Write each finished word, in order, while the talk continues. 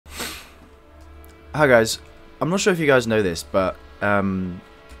Hi guys, I'm not sure if you guys know this, but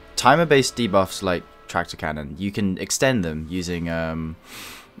timer-based debuffs like Tractor Cannon, you can extend them using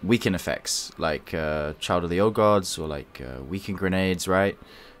weaken effects like Child of the Old Gods or like weaken grenades, right?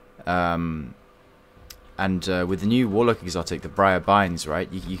 And with the new Warlock exotic, the Briarbinds, right,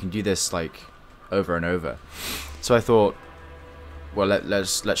 you can do this like over and over. So I thought, well,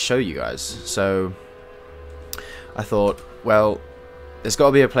 let's show you guys. So I thought, well, there's got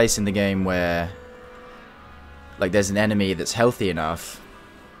to be a place in the game where like there's an enemy that's healthy enough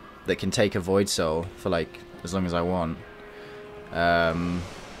that can take a Void Soul for like as long as I want. And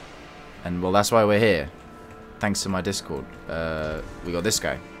well, that's why we're here. Thanks to my Discord. We got this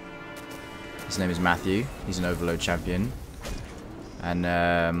guy. His name is Matthew. He's an Overload champion.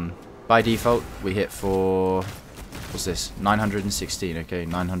 And by default, we hit for, what's this? 916. Okay,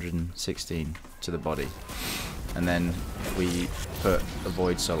 916 to the body. And then we put a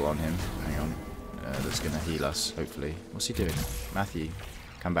Void Soul on him. Hang on. That's going to heal us, hopefully. What's he doing? Matthew,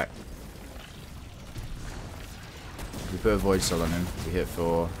 come back. We put a Void Soul on him. We hit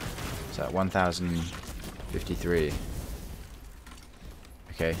for, what's that, 1053.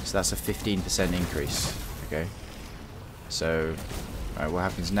 Okay, so that's a 15% increase. Okay. So, alright, what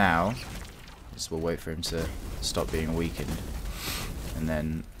happens now is we'll wait for him to stop being weakened. And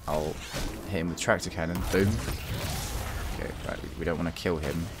then I'll hit him with Tractor Cannon. Boom. Okay, right, we don't want to kill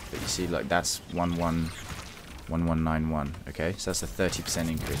him, but you see, like, that's 1191. Okay, so that's a 30%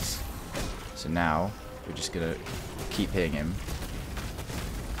 increase. So now we're just gonna keep hitting him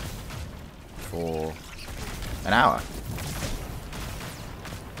for an hour.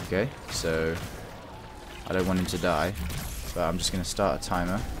 Okay, so I don't want him to die, but I'm just gonna start a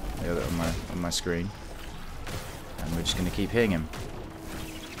timer. I got it on my screen, and we're just gonna keep hitting him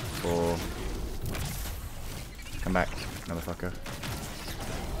for. Come back, motherfucker.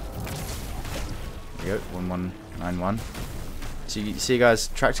 There we go, 1191. So you see, guys,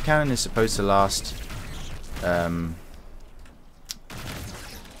 Tractor Cannon is supposed to last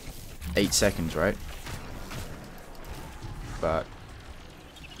 8 seconds, right? But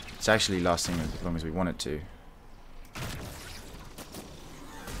it's actually lasting as long as we want it to.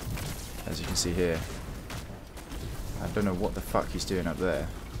 As you can see here. I don't know what the fuck he's doing up there,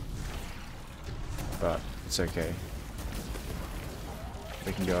 but it's okay.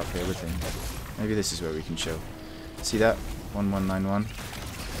 We can go up here with him. Maybe this is where we can chill. See that? 1191. I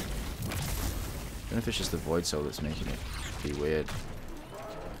don't know if it's just the Void Soul that's making it be weird.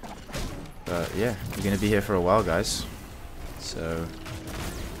 But yeah, we're gonna be here for a while, guys. So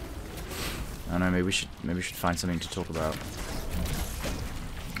I don't know, maybe we should find something to talk about.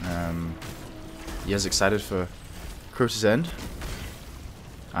 You guys excited for Crota's End?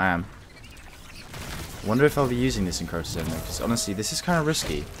 I am. I wonder if I'll be using this in Crota's End though, because honestly, this is kind of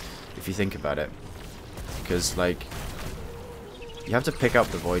risky if you think about it. Because, like, you have to pick up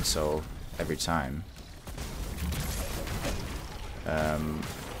the Void Soul every time. And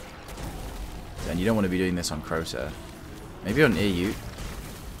you don't want to be doing this on Crota. Maybe on EU.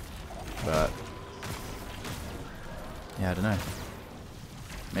 But yeah, I don't know.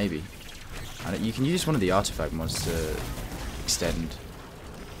 Maybe. You can use one of the artifact mods to extend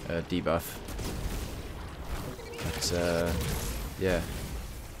debuff. But yeah.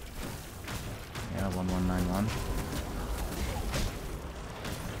 Yeah, 1191.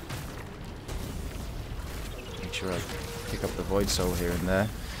 Make sure I pick up the Void Soul here and there.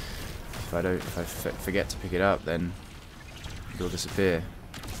 If I forget to pick it up, then it'll disappear.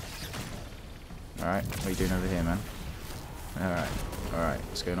 Alright, what are you doing over here, man? Alright,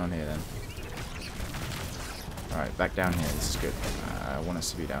 what's going on here then? Alright, back down here, this is good. I want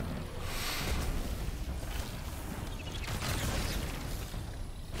us to be down here.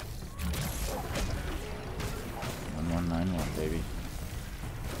 Baby.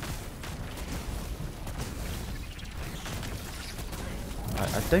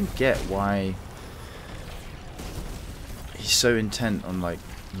 I don't get why he's so intent on like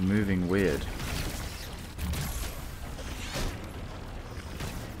moving weird.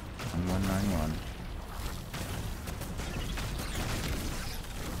 1191.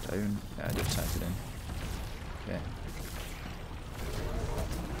 Down. Yeah, I just typed it in. Okay.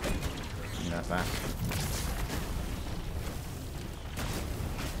 Bring that back.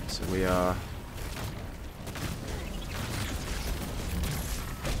 So we are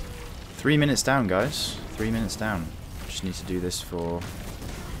 3 minutes down, guys. 3 minutes down. Just need to do this for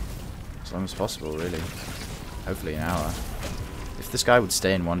as long as possible, really. Hopefully an hour. If this guy would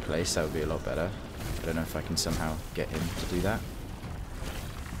stay in one place, that would be a lot better. I don't know if I can somehow get him to do that.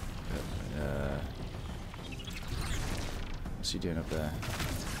 But, what's he doing up there?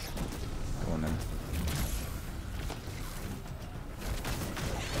 Go on then.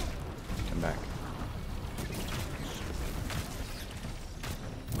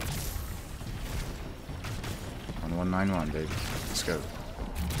 1191, baby. Let's go.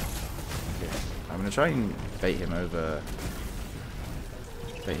 Okay. I'm gonna try and bait him over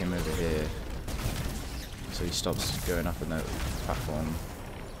here. So he stops going up on that platform.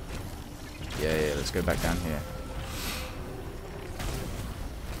 Yeah, let's go back down here.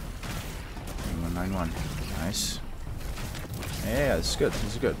 1191. Nice. Yeah, this is good.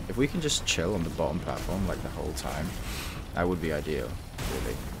 This is good. If we can just chill on the bottom platform like the whole time, that would be ideal,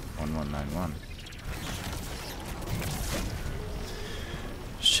 really. 1191.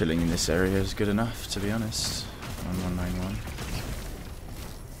 Chilling in this area is good enough, to be honest. 1191.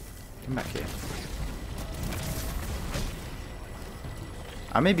 Come back here.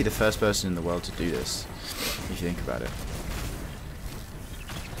 I may be the first person in the world to do this, if you think about it.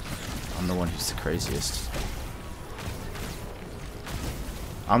 I'm the one who's the craziest.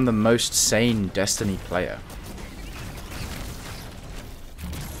 I'm the most sane Destiny player.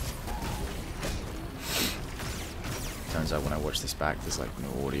 Turns out when I watch this back, there's like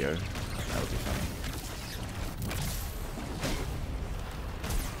no audio. That would be funny.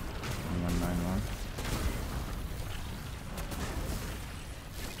 1191.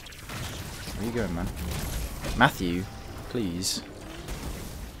 Where you going, man? Matthew, please.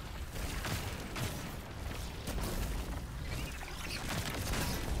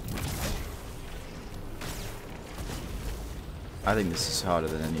 I think this is harder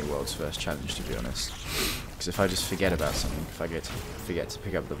than any world's first challenge, to be honest. Because if I just forget about something, if I forget to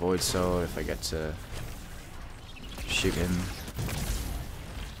pick up the Void Soul, if I get to shoot him.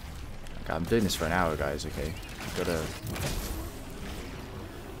 Okay, I'm doing this for an hour, guys, okay? I've got to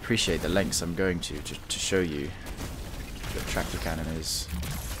appreciate the lengths I'm going to show you what tractor cannon is.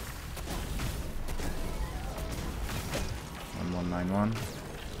 1191.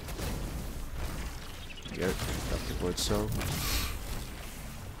 There you go, pick up the Void Soul.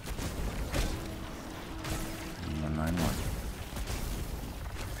 1191.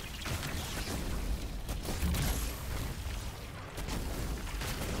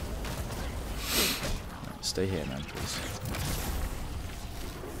 Right, stay here, man, please.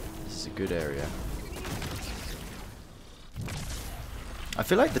 This is a good area. I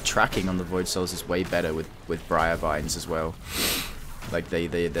feel like the tracking on the Void Souls is way better with Briarbinds as well. Like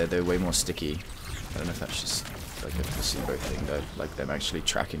they're way more sticky. I don't know if that's just like a placebo thing though, like them actually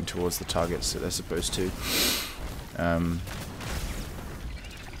tracking towards the targets that they're supposed to.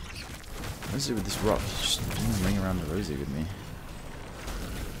 What is it with this rock? He's just doing a ring around the rosy with me.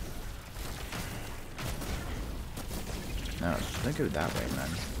 No, don't go that way, man.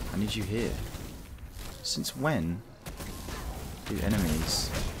 I need you here. Since when do enemies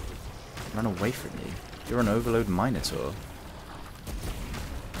run away from you? You're an overload Minotaur.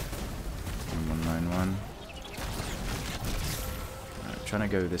 1191. Right, I'm trying to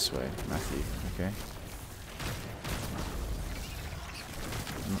go this way, Matthew, okay?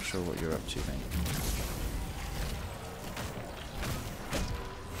 I'm not sure what you're up to, mate.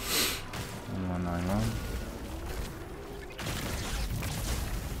 1191.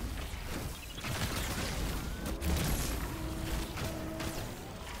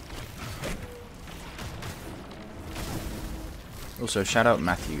 Also, shout out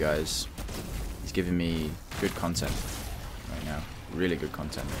Matthew, guys. He's giving me good content right now. Really good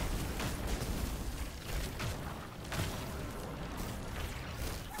content.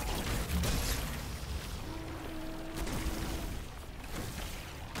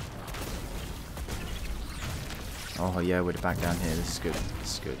 Oh yeah, we're back down here. This is good.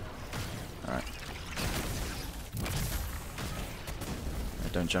 This is good. Alright.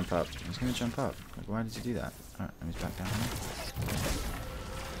 Don't jump up. He's gonna jump up. Like, why did he do that? Alright, and he's back down here.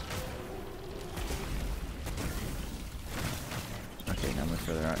 Okay, now we're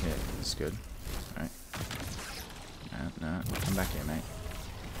further out here. This is good. Alright. No, come back here, mate.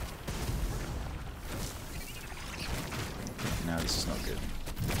 Okay, no, this is not good.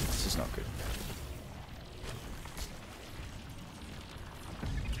 This is not good.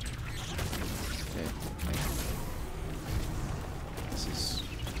 Okay, this is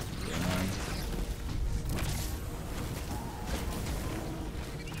really annoying.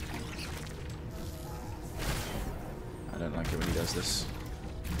 I don't like it when he does this.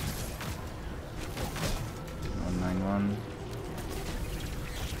 191.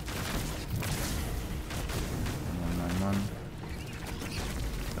 191.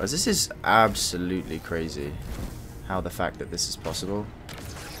 Oh, this is absolutely crazy. How the fact that this is possible.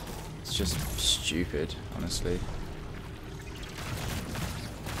 It's just stupid, honestly.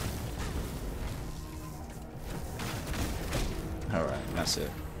 Alright, that's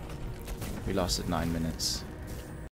it. We lasted 9 minutes.